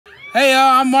Hey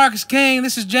y'all, I'm Marcus King.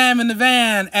 This is Jam in the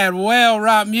Van at Well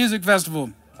Rock Music Festival.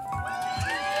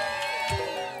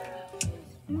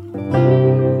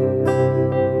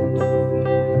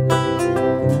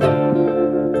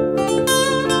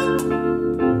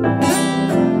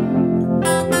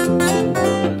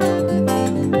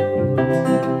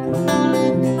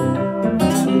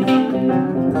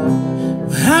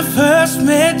 When I first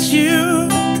met you,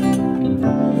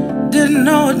 didn't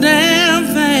know a damn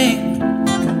thing.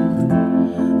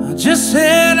 Just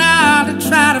set out to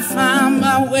try to find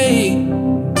my way.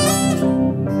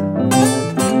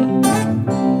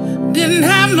 Didn't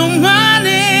have no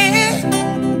money,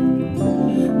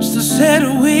 just a set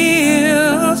of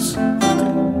wheels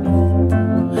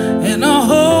and a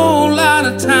whole lot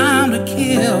of time to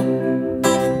kill.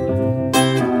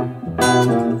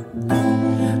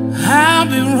 I'll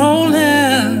be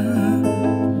rolling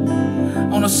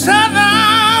on a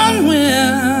southern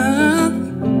wind,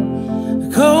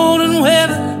 cold and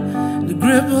weather, the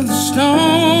grip of the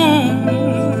storm.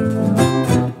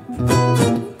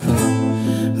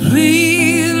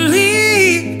 Please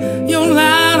leave your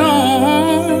light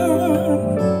on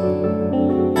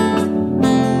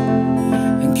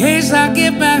in case I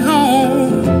get back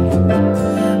home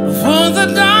before the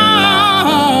dawn.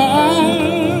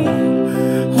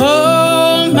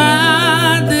 Oh,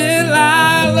 my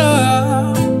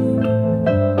Delilah,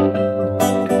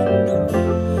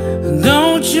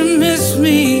 don't you miss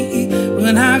me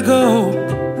when I go?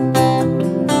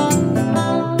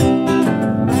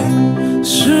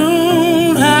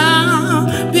 Soon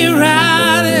I'll be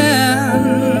riding,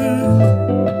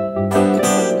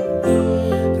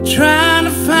 trying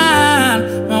to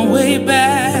find my way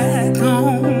back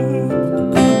home.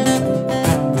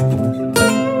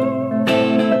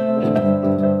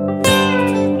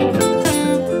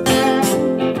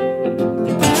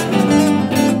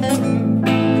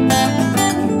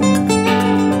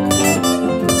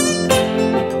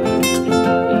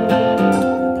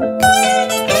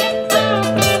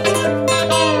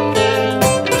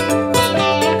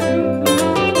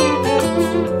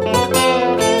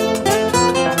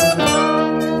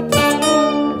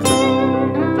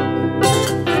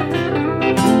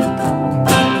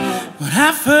 When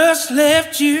I first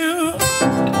left you,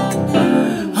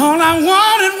 all I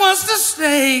wanted was to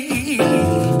stay.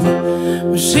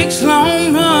 For 6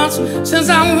 long months since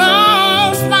I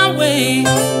lost my way.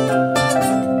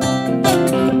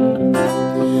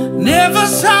 Never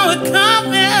saw it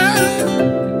coming,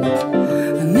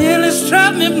 it nearly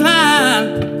struck me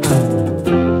blind.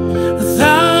 I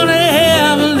thought of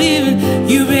ever leaving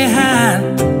you behind.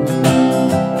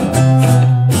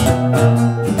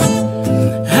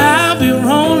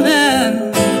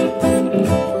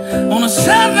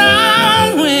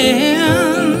 Southern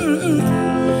wind,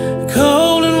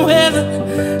 cold and weather,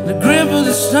 the grip of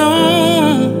the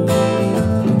storm.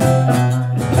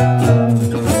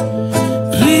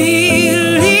 Please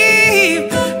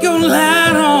leave your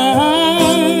light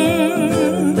on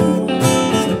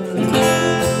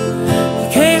in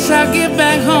case I get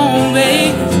back home,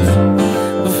 babe,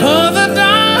 before the dawn.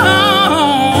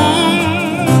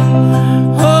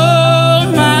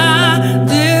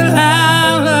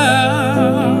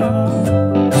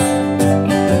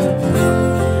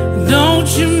 Don't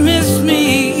you miss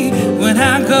me when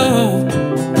I go?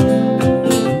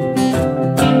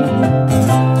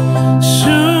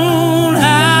 Soon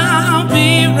I'll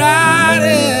be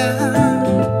riding,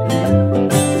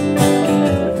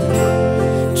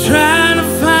 trying to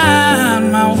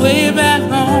find my way back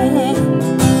home.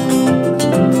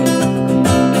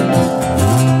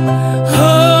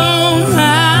 Oh,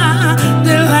 my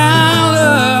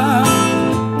Delilah,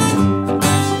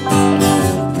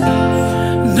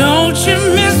 don't you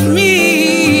miss me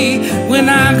when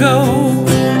I go?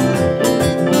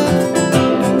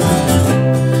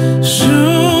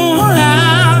 Soon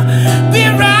I'll be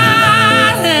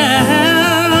riding,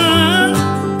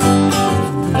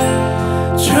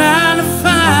 trying to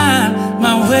find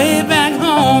my way back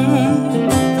home.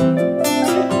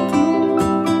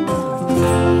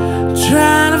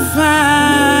 Trying to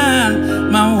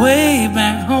find my way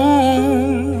back home.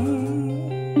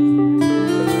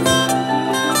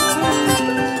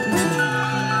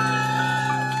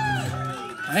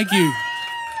 Thank you.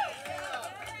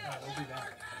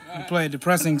 We play a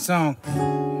depressing song.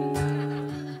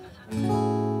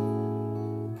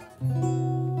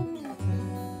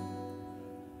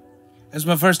 It's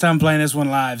my first time playing this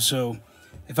one live, so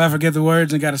if I forget the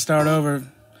words and got to start over,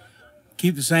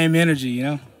 keep the same energy, you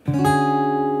know?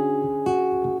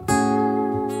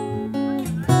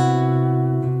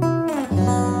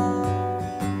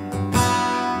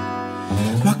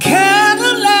 My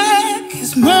Cadillac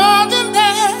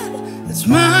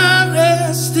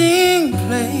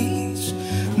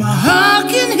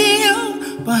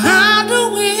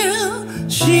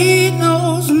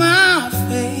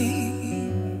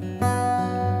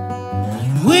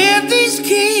With these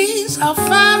keys, I'll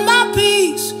find my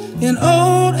peace in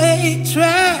old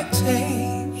 8-track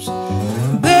tapes.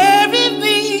 Bury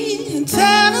me in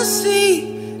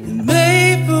Tennessee in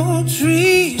maple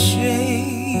tree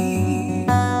shade.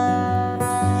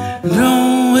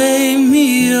 Don't wake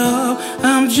me up,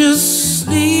 I'm just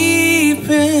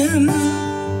sleeping.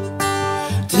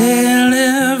 Tell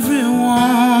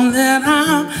everyone that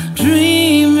I'm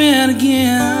dreaming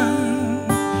again.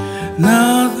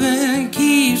 Nothing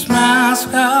keeps my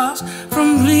scars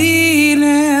from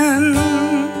bleeding.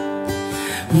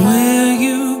 Will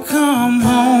you come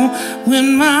home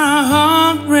when my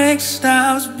heartbreak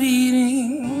stops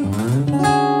beating?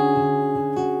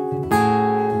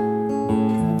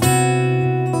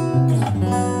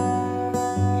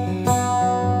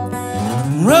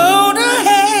 Road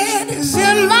ahead is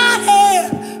in my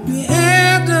head,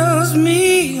 meanders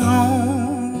me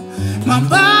home. My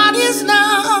body's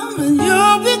numb and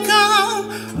you'll become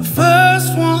the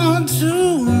first one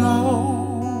to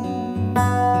know.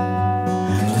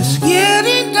 It's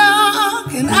getting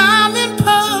dark and I'm in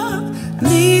park, at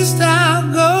least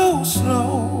I'll go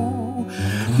slow.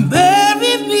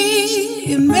 Bury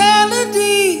me in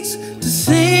melodies to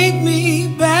sing me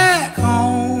back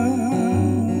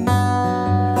home.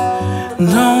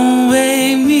 Don't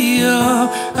wake me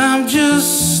up, I'm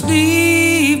just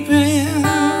sleeping.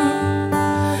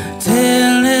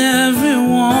 Tell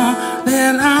everyone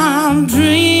that I'm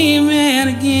dreaming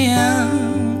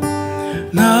again.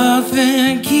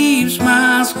 Nothing keeps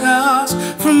my scars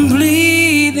from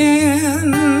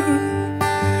bleeding.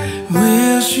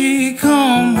 Will she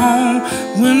come home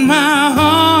when my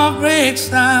heartbreak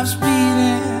stops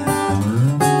beating?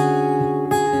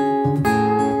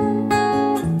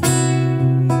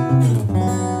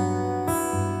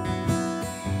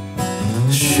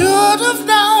 Should have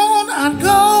known I'd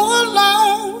go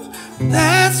alone,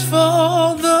 that's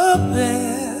for the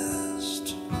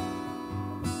best.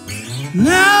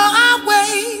 Now I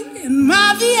wait in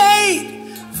my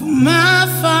V8 for my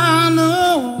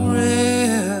final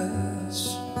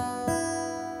rest.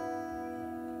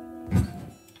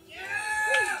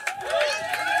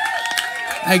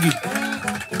 Thank you.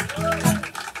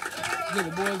 Get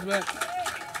the boys back.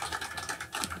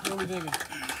 What are we thinking?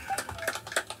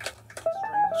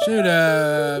 Shoot,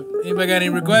 anybody got any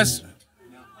requests?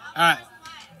 All right,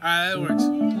 that works.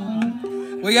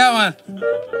 We got one.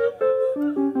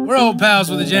 We're old pals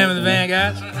with the Jam in the Van,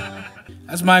 guys.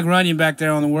 That's Mike Runyon back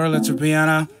there on the Wurlitzer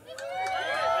piano.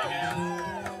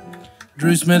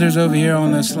 Drew Smithers over here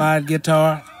on the slide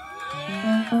guitar.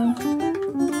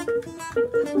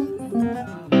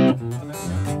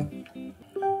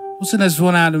 We'll send this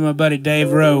one out to my buddy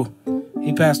Dave Rowe.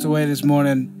 He passed away this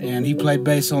morning, and he played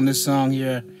bass on this song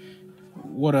here.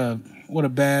 What a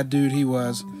bad dude he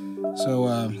was. So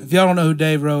if y'all don't know who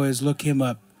Dave Rowe is, look him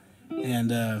up.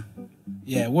 And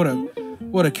yeah, what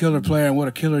a killer player and what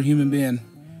a killer human being.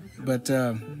 But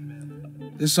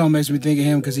this song makes me think of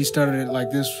him because he started it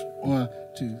like this. 1,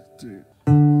 2, 3.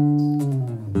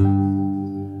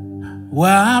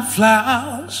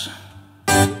 Wildflowers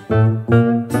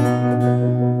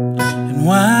and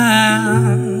wine.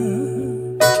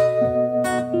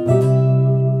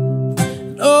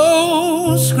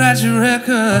 Scratch a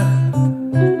record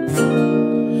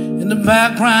in the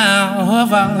background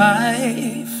of our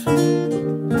life.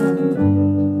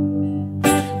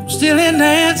 I'm still in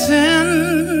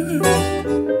dancing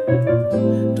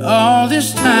to all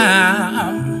this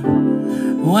time.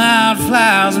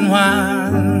 Wildflowers and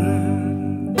wine.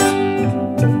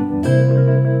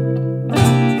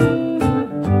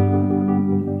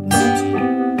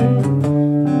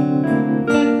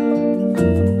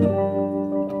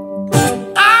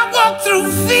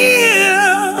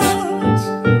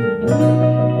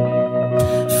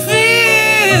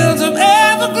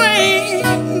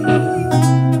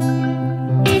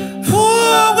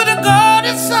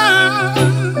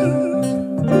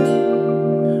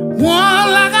 One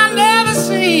like I never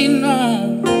seen, no.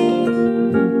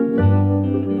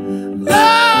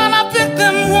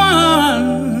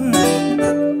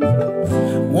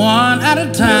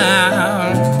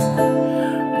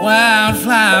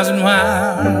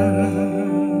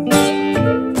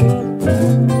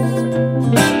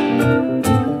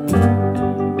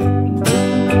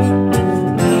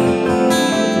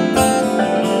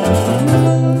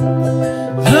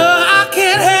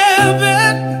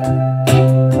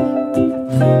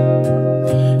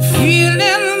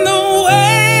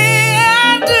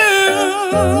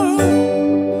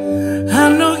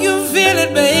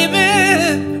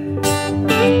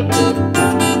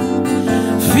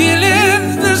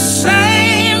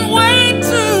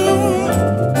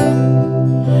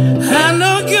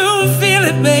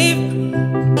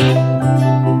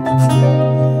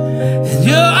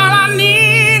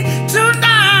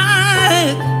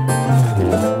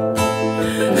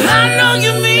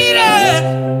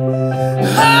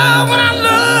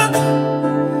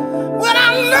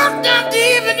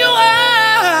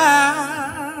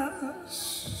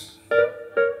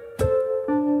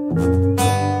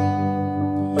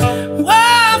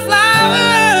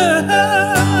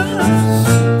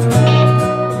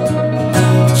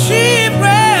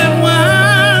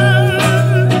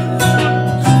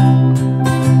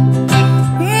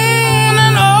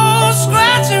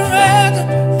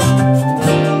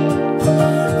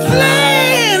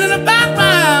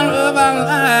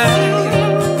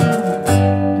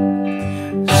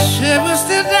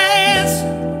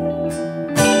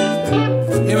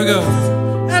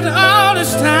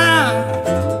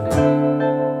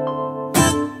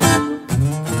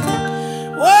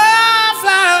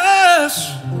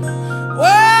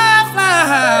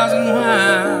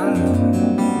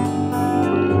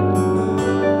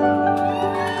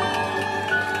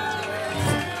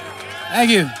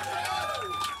 Thank you.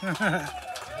 I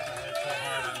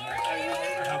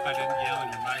hope I didn't yell in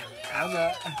your mic. How's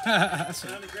that?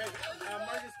 Sounded great.